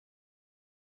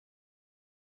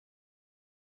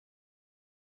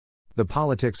The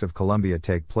politics of Colombia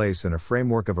take place in a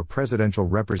framework of a presidential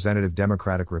representative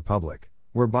democratic republic,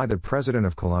 whereby the President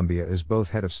of Colombia is both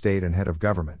head of state and head of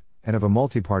government, and of a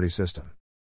multi-party system.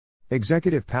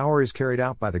 Executive power is carried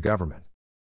out by the government.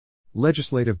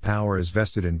 Legislative power is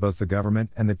vested in both the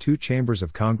government and the two chambers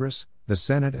of Congress, the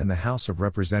Senate and the House of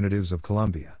Representatives of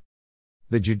Colombia.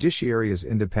 The judiciary is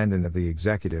independent of the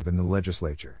executive and the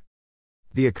legislature.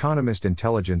 The Economist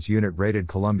Intelligence Unit rated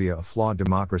Colombia a flawed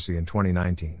democracy in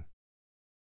 2019.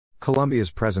 Colombia's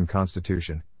present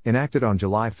constitution, enacted on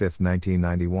July 5,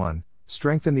 1991,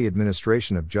 strengthened the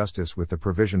administration of justice with the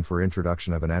provision for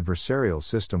introduction of an adversarial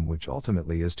system which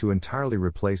ultimately is to entirely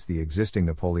replace the existing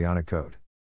Napoleonic Code.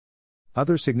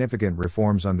 Other significant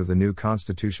reforms under the new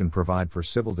constitution provide for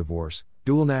civil divorce,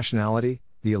 dual nationality,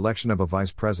 the election of a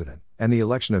vice president, and the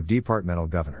election of departmental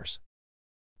governors.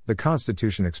 The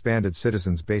constitution expanded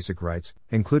citizens' basic rights,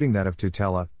 including that of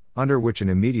tutela, under which an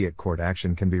immediate court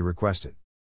action can be requested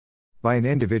by an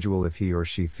individual if he or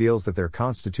she feels that their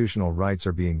constitutional rights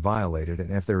are being violated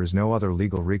and if there is no other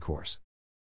legal recourse.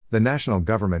 The national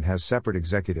government has separate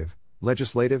executive,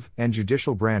 legislative, and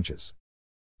judicial branches.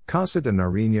 Casa de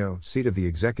Nariño, seat of the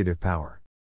executive power.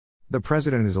 The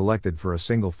president is elected for a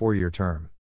single 4-year term.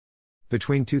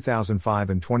 Between 2005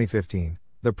 and 2015,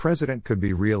 the president could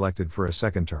be re-elected for a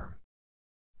second term.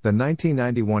 The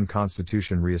 1991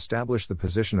 Constitution re-established the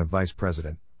position of vice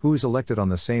president, who is elected on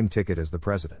the same ticket as the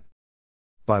president.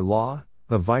 By law,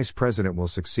 the vice president will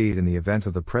succeed in the event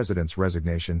of the president's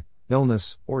resignation,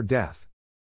 illness, or death.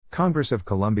 Congress of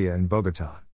Colombia in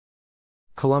Bogotá.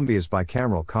 Colombia's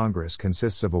bicameral Congress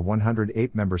consists of a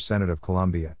 108-member Senate of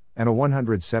Colombia, and a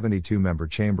 172-member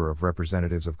Chamber of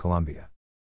Representatives of Colombia.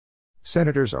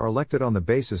 Senators are elected on the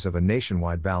basis of a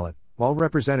nationwide ballot, while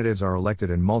representatives are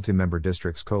elected in multi-member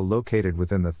districts co-located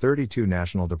within the 32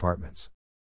 national departments.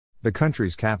 The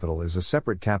country's capital is a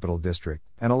separate capital district,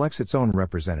 and elects its own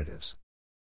representatives.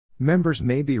 Members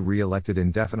may be re-elected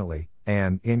indefinitely,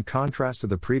 and, in contrast to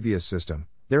the previous system,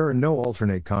 there are no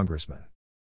alternate congressmen.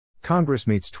 Congress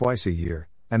meets twice a year,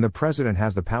 and the President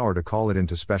has the power to call it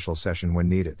into special session when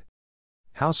needed.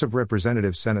 House of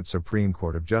Representatives, Senate, Supreme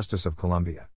Court of Justice of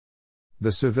Colombia.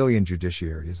 The civilian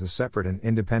judiciary is a separate and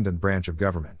independent branch of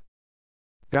government.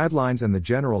 Guidelines and the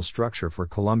general structure for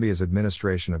Colombia's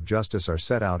administration of justice are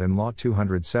set out in Law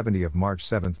 270 of March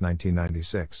 7,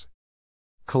 1996.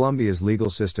 Colombia's legal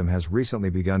system has recently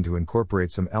begun to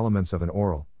incorporate some elements of an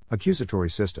oral, accusatory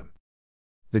system.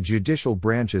 The judicial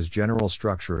branch's general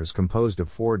structure is composed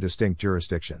of 4 distinct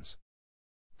jurisdictions.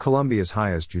 Colombia's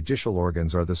highest judicial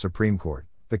organs are the Supreme Court,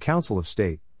 the Council of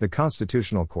State, the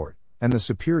Constitutional Court, and the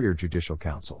Superior Judicial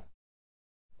Council.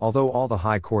 Although all the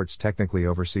high courts technically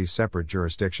oversee separate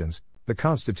jurisdictions, the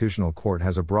Constitutional Court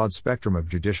has a broad spectrum of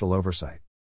judicial oversight,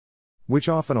 which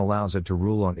often allows it to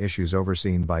rule on issues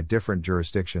overseen by different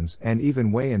jurisdictions and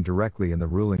even weigh in directly in the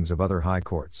rulings of other high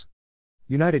courts.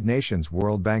 United Nations,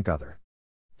 World Bank, other.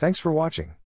 Thanks for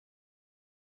watching.